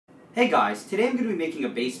Hey guys, today I'm going to be making a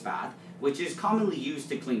base bath, which is commonly used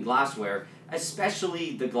to clean glassware,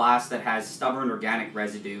 especially the glass that has stubborn organic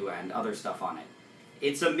residue and other stuff on it.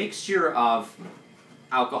 It's a mixture of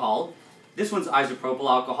alcohol. This one's isopropyl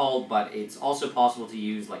alcohol, but it's also possible to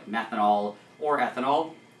use like methanol or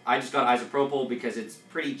ethanol. I just got isopropyl because it's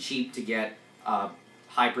pretty cheap to get a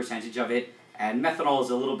high percentage of it, and methanol is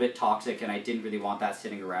a little bit toxic and I didn't really want that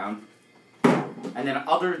sitting around. And then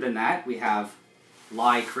other than that, we have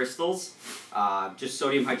lye crystals, just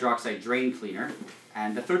sodium hydroxide drain cleaner,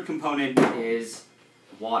 and the third component is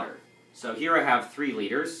water. So here I have 3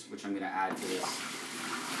 liters, which I'm going to add to this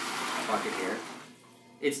bucket here.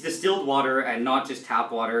 It's distilled water and not just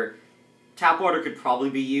tap water. Tap water could probably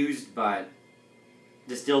be used, but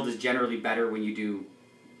distilled is generally better when you do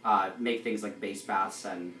make things like base baths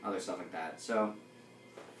and other stuff like that. So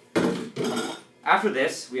after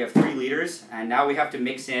this, we have 3 liters, and now we have to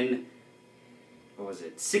mix in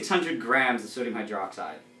 600 grams of sodium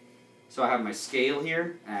hydroxide. So I have my scale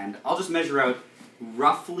here, and I'll just measure out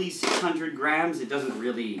roughly 600 grams. It doesn't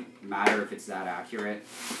really matter if it's that accurate.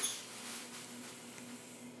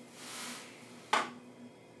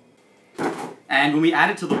 And when we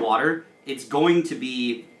add it to the water, it's going to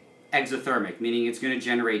be exothermic, meaning it's going to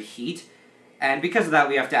generate heat. And because of that,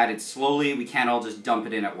 we have to add it slowly. We can't all just dump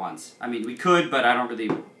it in at once. I mean, we could, but I don't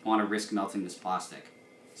really want to risk melting this plastic.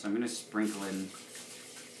 So I'm going to sprinkle in,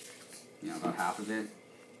 about half of it.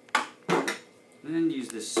 And then use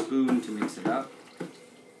this spoon to mix it up.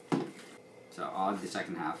 So I'll add the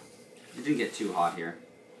second half. It didn't get too hot here.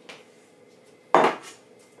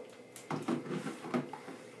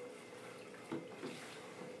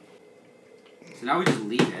 So now we just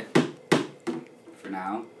leave it for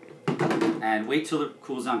now and wait till it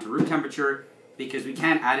cools down to room temperature, because we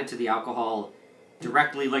can't add it to the alcohol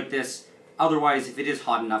directly like this. Otherwise, if it is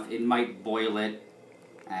hot enough, it might boil it,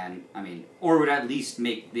 and or would at least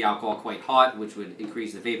make the alcohol quite hot, which would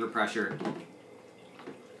increase the vapor pressure.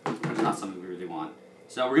 It's not something we really want.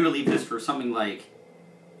 So we're going to leave this for something like,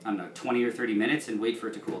 20 or 30 minutes and wait for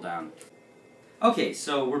it to cool down. Okay,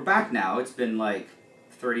 so we're back now. It's been like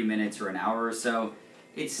 30 minutes or an hour or so.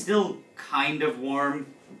 It's still kind of warm,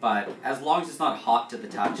 but as long as it's not hot to the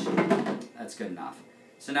touch, that's good enough.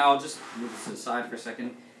 So now I'll just move this aside for a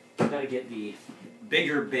second. I've got to get the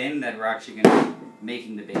bigger bin that we're actually going to be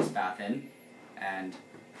making the base bath in. And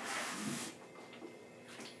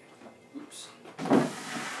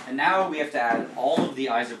now we have to add all of the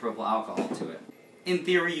isopropyl alcohol to it. In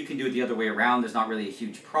theory, you can do it the other way around. There's not really a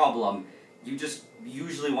huge problem. You just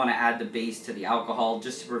usually want to add the base to the alcohol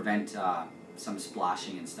just to prevent some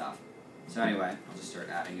splashing and stuff. So anyway, I'll just start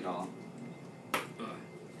adding it all.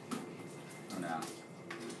 Oh no.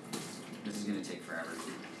 This is going to take forever.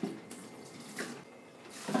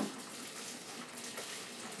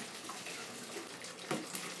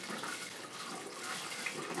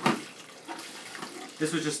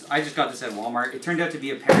 I just got this at Walmart. It turned out to be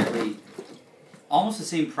apparently almost the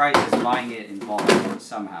same price as buying it in bulk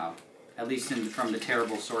somehow. At least from the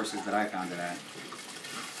terrible sources that I found it at.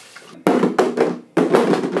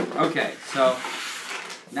 Okay, so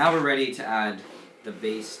now we're ready to add the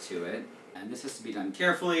base to it. And this has to be done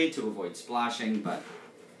carefully to avoid splashing, but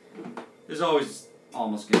there's always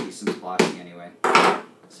almost going to be some splashing anyway.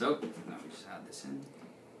 So, now we just add this in.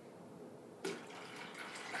 Okay,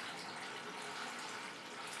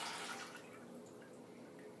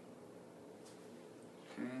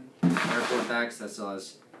 careful with that because that still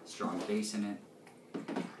has strong base in it.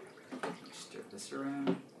 Stir this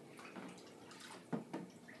around.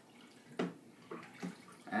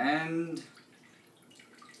 And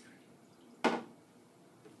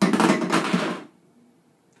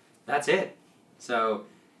that's it. So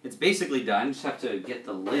it's basically done. Just have to get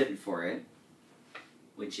the lid for it,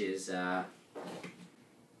 which is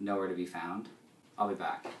nowhere to be found. I'll be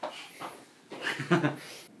back.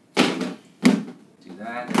 Do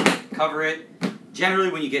that. Cover it.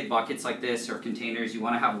 Generally, when you get buckets like this or containers, you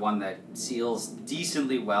want to have one that seals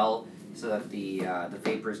decently well so that the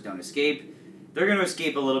vapors don't escape. They're going to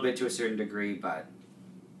escape a little bit to a certain degree, but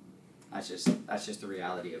that's just the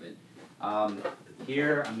reality of it.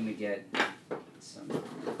 Here, I'm going to get some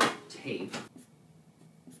tape.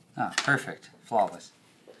 Ah, perfect. Flawless.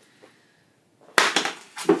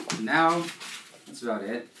 Now, that's about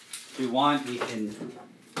it. If we want, we can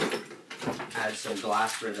add some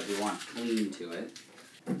glassware that we want clean to it.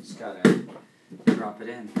 Just gotta drop it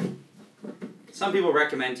in. Some people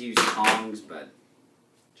recommend to use tongs, but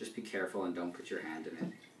just be careful and don't put your hand in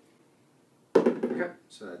it. Okay,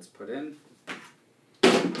 so that's put in.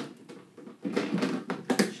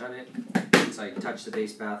 Shut it. Once I touch the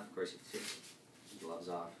base bath, of course you have to take the gloves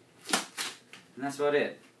off. And that's about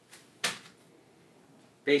it.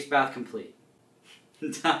 Base bath complete.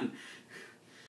 Done.